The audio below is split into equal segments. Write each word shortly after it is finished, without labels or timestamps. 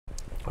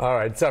All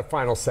right, it's our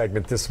final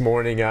segment this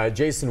morning.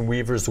 Jason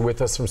Weaver's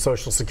with us from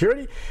Social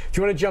Security. If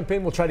you want to jump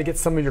in, we'll try to get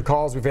some of your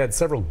calls. We've had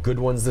several good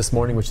ones this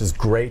morning, which is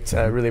great.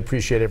 I really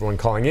appreciate everyone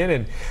calling in.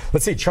 And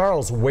let's see,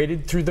 Charles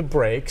waited through the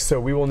break, so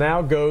we will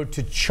now go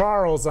to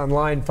Charles on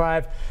line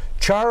 5.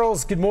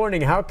 Charles, good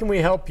morning. How can we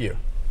help you?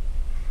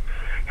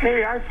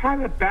 Hey, I've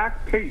had a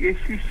back pay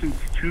issue since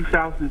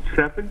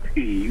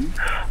 2017.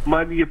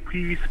 Money a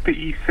previous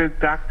payee sent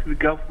back to the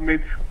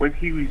government when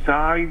he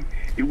resigned.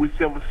 It was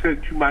never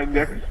sent to my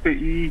next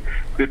payee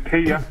to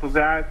pay up for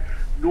that.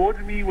 Nor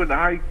to me when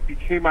I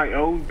became my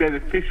own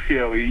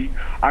beneficiary.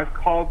 I've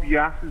called the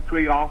Athens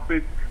Way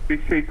office.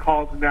 They say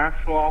call the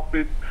national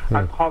office.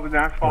 I've called the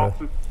national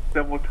office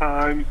several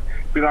times,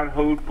 been on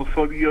hold for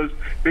 30 years.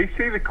 They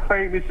say the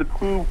claim is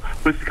approved,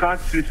 but it's gone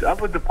to this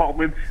other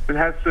department that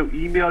has no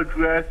email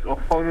address or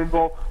phone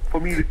number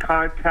for me to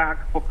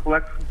contact for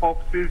collection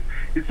purposes.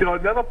 Is there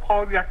another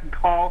party I can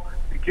call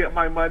to get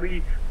my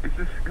money? It's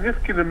a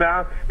significant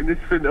amount, and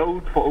it's been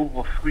owed for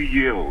over 3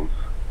 years.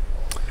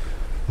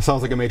 It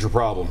sounds like a major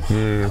problem.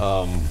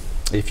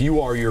 If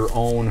you are your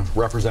own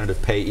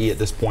representative payee at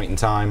this point in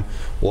time,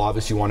 we'll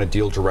obviously want to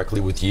deal directly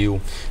with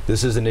you.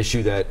 This is an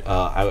issue that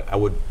I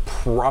would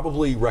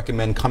probably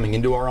recommend coming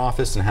into our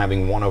office and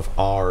having one of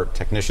our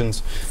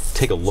technicians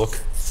take a look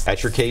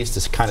at your case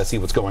to kind of see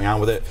what's going on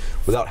with it.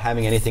 Without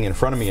having anything in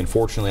front of me,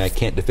 unfortunately, I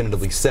can't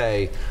definitively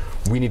say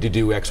we need to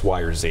do X,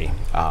 Y, or Z.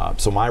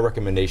 So my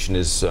recommendation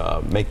is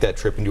make that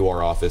trip into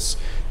our office,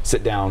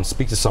 sit down,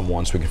 speak to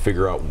someone so we can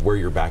figure out where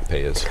your back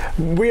pay is.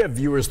 We have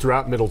viewers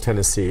throughout Middle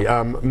Tennessee,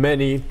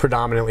 many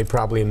predominantly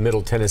probably in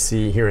Middle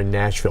Tennessee here in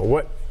Nashville.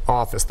 What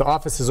office? The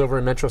office is over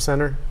in Metro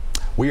Center?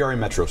 We are in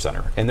Metro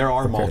Center, and there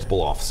are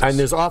multiple offices. And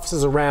there's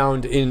offices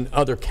around in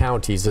other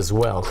counties as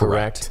well,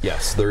 correct?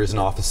 Yes, there is an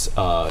office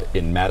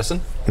in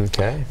Madison.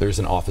 Okay. There's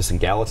an office in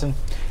Gallatin,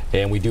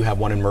 and we do have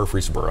one in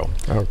Murfreesboro.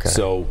 Okay.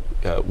 So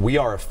we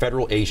are a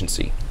federal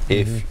agency.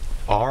 If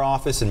our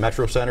office in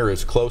Metro Center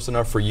is close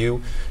enough for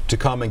you to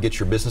come and get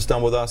your business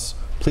done with us,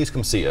 please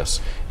come see us.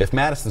 If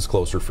Madison's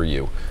closer for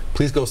you,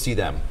 please go see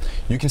them.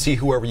 You can see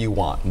whoever you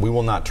want. We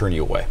will not turn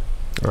you away.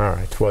 All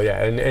right. Well,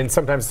 yeah, and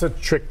sometimes it's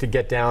a trick to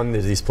get down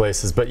to these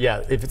places. But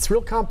yeah, if it's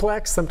real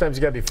complex, sometimes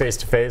you got to be face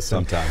to face.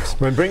 Sometimes.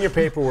 And bring your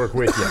paperwork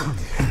with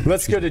you.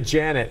 Let's go to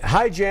Janet.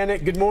 Hi,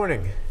 Janet. Good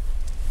morning.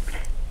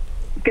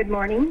 Good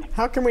morning.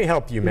 How can we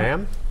help you,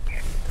 ma'am?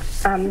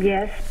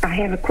 Yes, I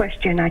have a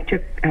question. I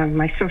took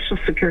my Social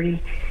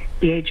Security at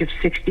the age of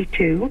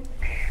 62.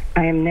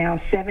 I am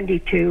now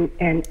 72,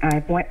 and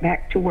I went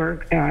back to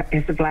work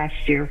as of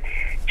last year,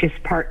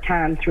 just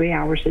part-time, 3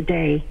 hours a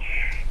day.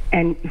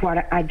 And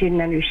what I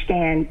didn't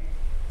understand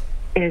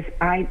is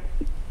I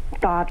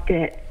thought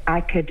that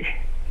I could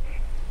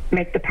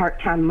make the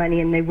part-time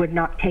money and they would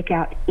not take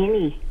out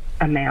any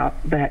amount,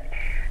 but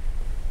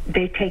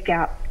they take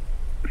out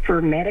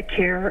for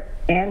Medicare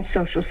and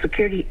Social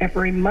Security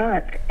every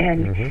month.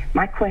 And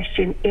my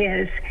question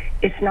is,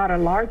 it's not a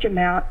large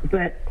amount,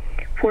 but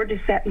where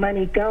does that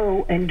money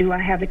go, and do I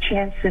have a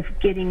chance of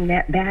getting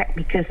that back?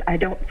 Because I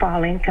don't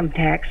file income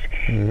tax,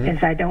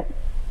 as I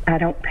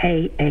don't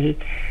pay a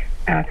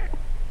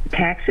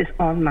taxes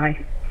on my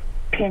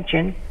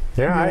pension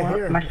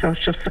or my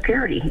Social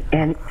Security.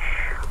 And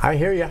I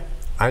hear you.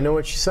 I know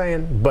what you're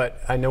saying,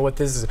 but I know what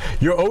this is.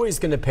 You're always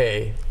going to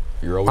pay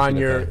on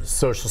your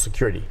Social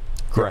Security.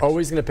 Correct. You're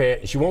always going to pay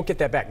it. She won't get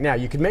that back. Now,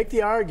 you can make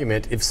the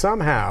argument if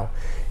somehow,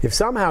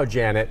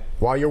 Janet,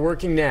 while you're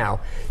working now,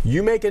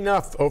 you make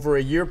enough over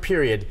a year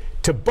period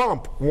to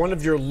bump one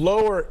of your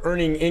lower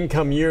earning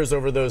income years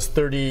over those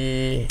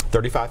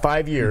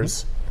 35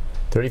 years,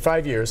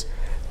 35 years,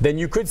 then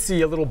you could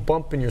see a little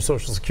bump in your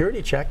Social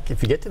Security check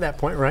if you get to that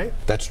point, right?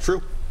 That's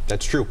true.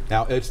 That's true.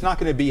 Now, it's not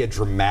going to be a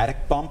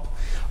dramatic bump.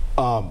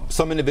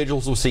 Some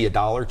individuals will see $1,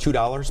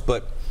 $2,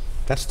 but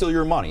that's still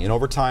your money, and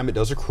over time it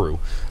does accrue.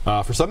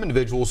 For some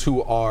individuals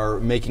who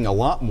are making a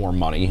lot more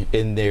money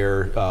in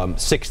their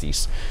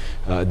 60s,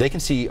 they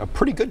can see a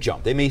pretty good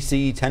jump. They may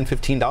see $10,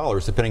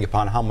 $15 depending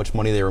upon how much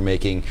money they were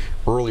making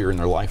earlier in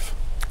their life.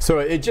 So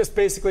it just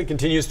basically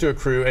continues to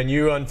accrue, and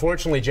you,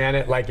 unfortunately,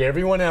 Janet, like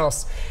everyone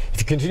else,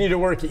 if you continue to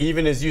work,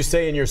 even as you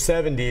say in your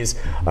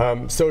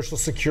 70s, Social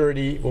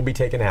Security will be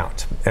taken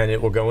out, and it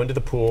will go into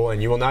the pool,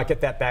 and you will not get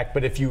that back.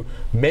 But if you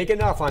make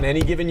enough on any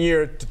given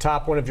year to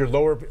top one of your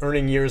lower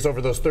earning years over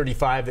those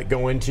 35 that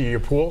go into your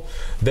pool,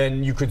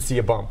 then you could see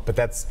a bump. But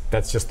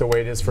that's just the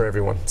way it is for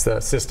everyone. It's the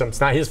system.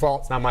 It's not his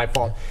fault. It's not my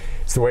fault.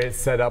 It's the way it's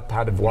set up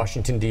out of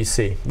Washington,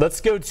 D.C.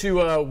 Let's go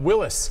to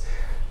Willis.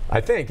 I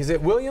think. Is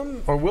it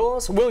William or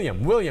Willis?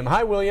 William. William.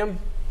 Hi, William.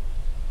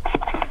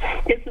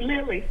 It's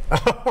Lily.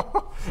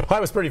 I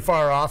was pretty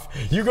far off.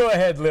 You go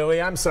ahead, Lily.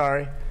 I'm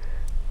sorry.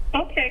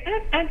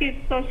 Okay. I get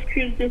Social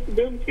Security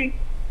disability.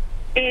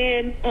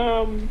 And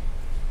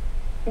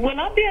will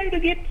I be able to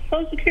get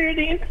Social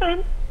Security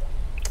income?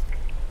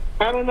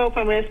 I don't know if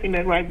I'm asking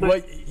that right.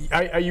 But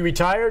are you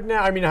retired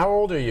now? I mean, how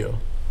old are you?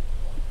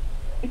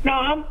 No,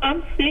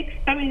 I'm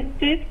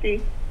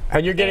 50.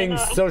 And you're getting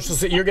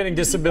you're getting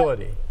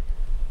disability.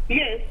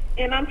 Yes,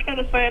 and I'm trying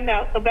to find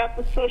out about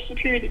the Social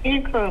Security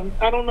income.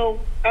 I don't know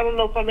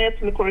if I'm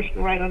answering the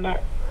question right or not.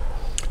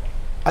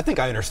 I think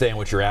I understand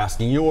what you're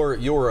asking. You're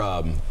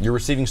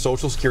receiving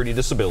Social Security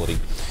disability.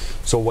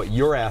 So what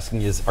you're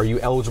asking is, are you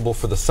eligible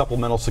for the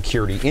supplemental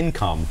security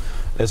income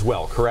as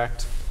well,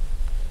 correct?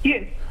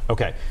 Yes.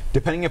 Okay.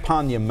 Depending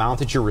upon the amount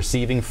that you're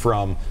receiving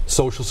from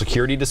Social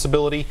Security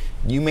disability,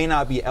 you may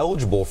not be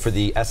eligible for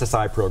the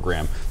SSI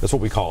program. That's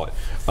what we call it.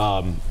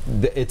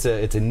 It's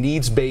a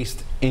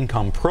needs-based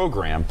income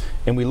program,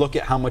 and we look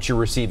at how much you're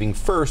receiving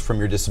first from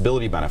your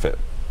disability benefit.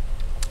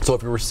 So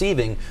if you're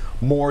receiving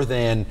more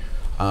than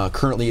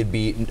currently it'd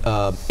be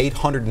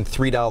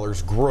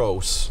 $803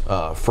 gross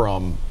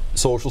from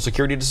Social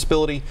Security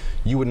disability,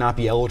 you would not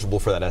be eligible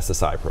for that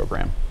SSI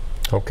program.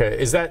 Okay,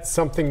 is that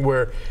something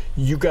where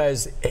you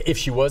guys, if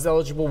she was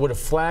eligible, would have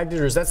flagged it,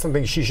 or is that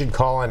something she should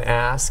call and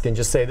ask and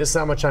just say, this is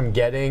how much I'm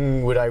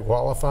getting, would I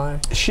qualify?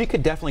 She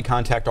could definitely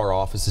contact our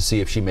office to see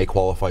if she may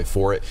qualify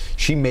for it.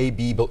 She may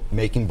be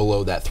making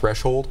below that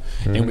threshold,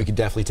 and we could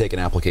definitely take an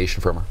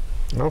application from her.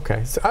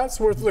 Okay, so that's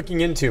worth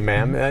looking into,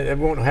 ma'am. It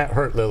won't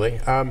hurt, Lily.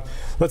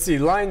 Let's see,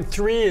 line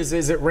 3,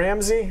 is it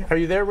Ramsey? Are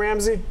you there,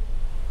 Ramsey?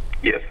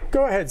 Yes.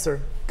 Go ahead,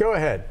 sir. Go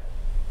ahead.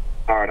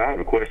 All right, I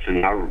have a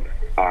question.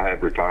 I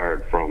have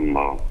retired from,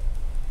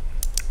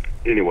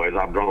 anyways,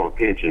 I've drawn a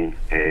pension,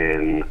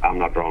 and I'm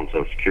not drawing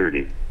Social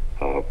Security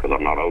because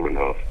I'm not old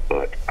enough,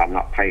 but I'm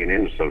not paying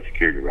into Social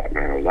Security right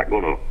now. Is that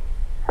going to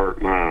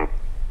hurt my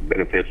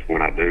benefits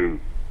when I do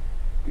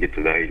get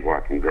to the age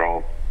where I can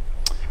draw?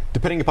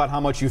 Depending upon how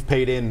much you've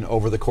paid in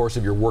over the course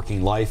of your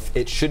working life,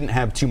 it shouldn't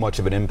have too much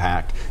of an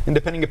impact. And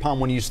depending upon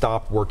when you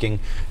stopped working,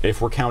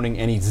 if we're counting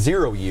any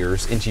 0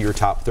 years into your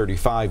top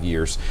 35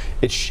 years,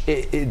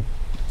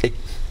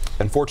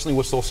 unfortunately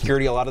with Social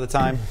Security a lot of the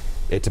time,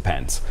 it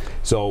depends.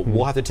 So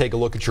we'll have to take a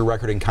look at your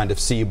record and kind of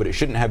see, but it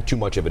shouldn't have too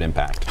much of an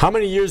impact. How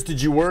many years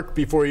did you work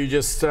before you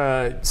just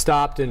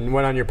stopped and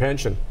went on your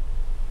pension?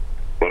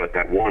 Well, at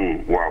that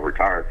one where I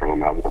retired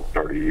from, I worked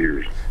 30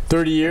 years.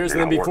 30 years, and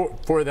then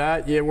before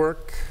that, you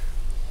work?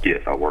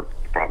 Yes, I worked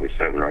probably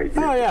 7 or 8 years.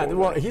 Oh, yeah,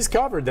 well, he's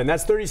covered then.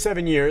 That's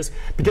 37 years,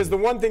 because the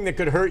one thing that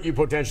could hurt you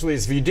potentially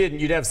is if you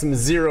didn't, you'd have some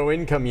 0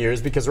 income years,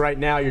 because right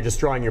now you're just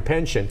drawing your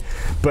pension.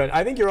 But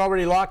I think you're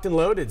already locked and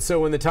loaded,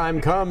 so when the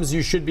time comes,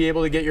 you should be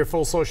able to get your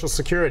full Social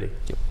Security.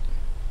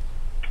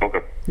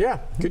 Okay. Yeah,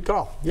 good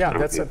call.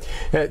 Yeah,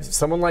 that's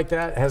someone like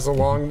that has a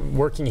long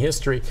working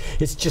history.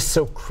 It's just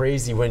so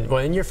crazy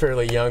when you're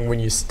fairly young, when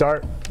you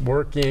start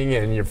working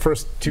and your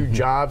first 2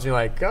 jobs, you're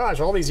like, gosh,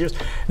 all these years.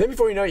 And then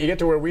before you know it, you get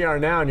to where we are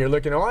now, and you're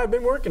looking, oh, I've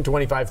been working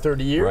 25,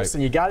 30 years, right.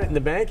 And you got it in the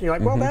bank, and you're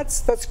like, well,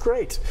 that's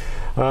great.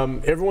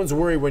 Everyone's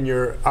worried when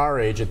you're our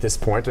age at this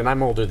point, and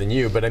I'm older than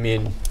you, but I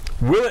mean,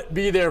 will it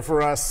be there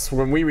for us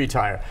when we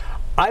retire?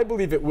 I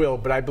believe it will,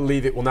 but I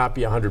believe it will not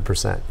be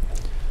 100%.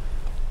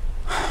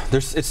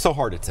 It's so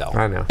hard to tell.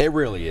 I know. It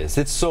really is.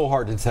 It's so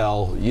hard to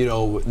tell. You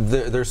know,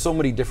 there's so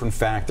many different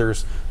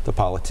factors. The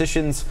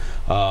politicians,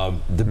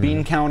 the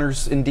bean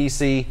counters in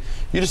D.C.,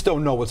 you just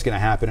don't know what's going to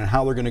happen and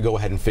how they're going to go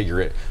ahead and figure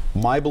it.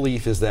 My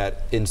belief is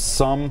that in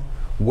some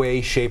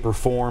way, shape, or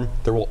form,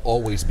 there will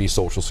always be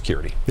Social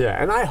Security.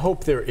 Yeah, and I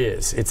hope there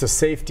is. It's a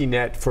safety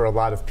net for a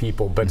lot of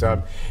people, but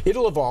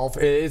it'll evolve.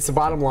 It's the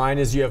bottom line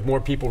is you have more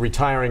people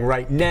retiring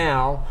right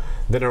now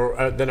than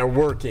are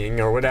working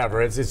or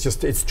whatever.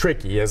 It's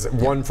tricky as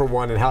one for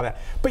one and how that.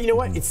 But you know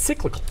what? It's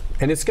cyclical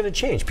and it's going to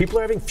change. people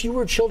are having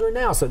fewer children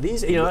now, so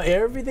these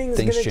everything's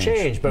going to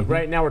change. But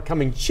right now we're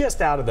coming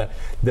just out of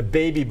the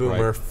baby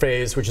boomer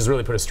phase, which has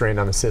really put a strain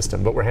on the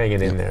system. But we're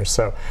hanging in there.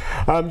 So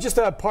just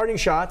parting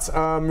shots.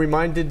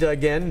 Reminded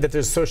again that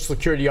there's Social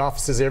Security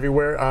offices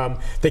everywhere.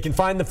 They can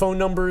find the phone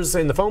numbers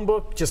in the phone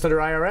book just under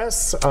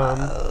IRS.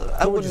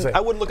 I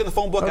wouldn't look in the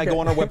phone book. Okay. I go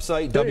on our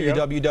website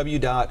www.ssa.gov.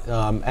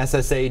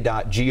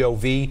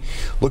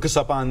 Look us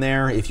up on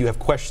there. If you have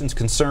questions,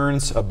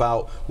 concerns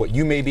about what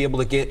you may be able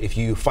to get if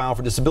you file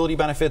for disability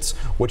benefits,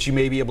 what you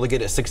may be able to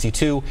get at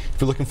 62.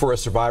 If you're looking for a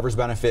survivor's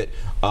benefit,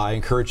 I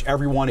encourage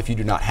everyone, if you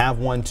do not have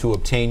one, to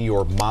obtain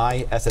your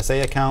My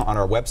SSA account on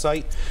our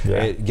website.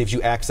 Yeah. It gives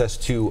you access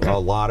to a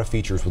lot of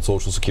features with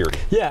Social Security.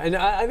 Yeah, and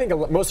I think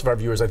most of our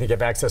viewers,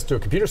 have access to a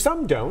computer.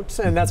 Some don't,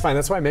 and that's fine.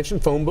 That's why I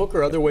mentioned phone book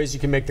or other ways you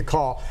can make the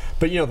call.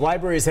 But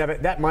libraries have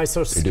it. That My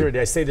Social Security,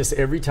 I say this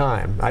every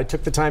time. I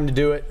took the time to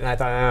do it, and I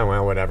thought, oh,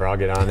 well, whatever, I'll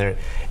get on there.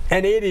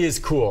 And it is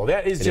cool.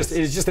 That is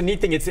just a neat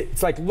thing.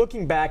 It's like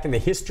looking back in the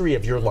history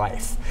of your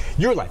life.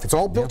 Your life. It's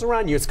all built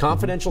around you. It's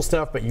confidential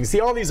stuff, but you can see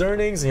all these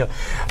earnings.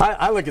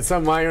 I look at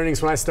some of my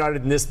earnings when I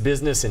started in this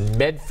business in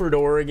Medford,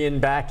 Oregon,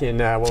 back in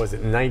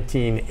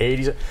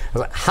 1980s. I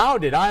was like, how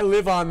did I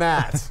live on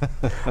that?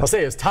 I'll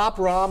say it was top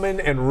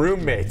ramen and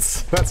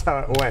roommates. That's how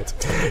it went.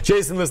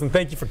 Jason, listen,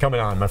 thank you for coming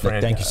on, my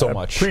friend. Thank you so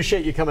much.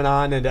 Appreciate you coming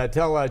on, and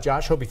tell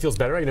Josh, hope he feels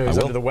better. I know he's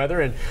under the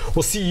weather, and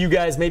we'll see you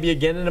guys maybe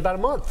again in about a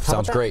month.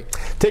 Sounds great.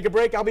 Take a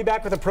break. I'll be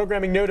back with a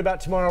programming note about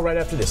tomorrow right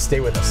after this.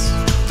 Stay with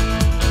us.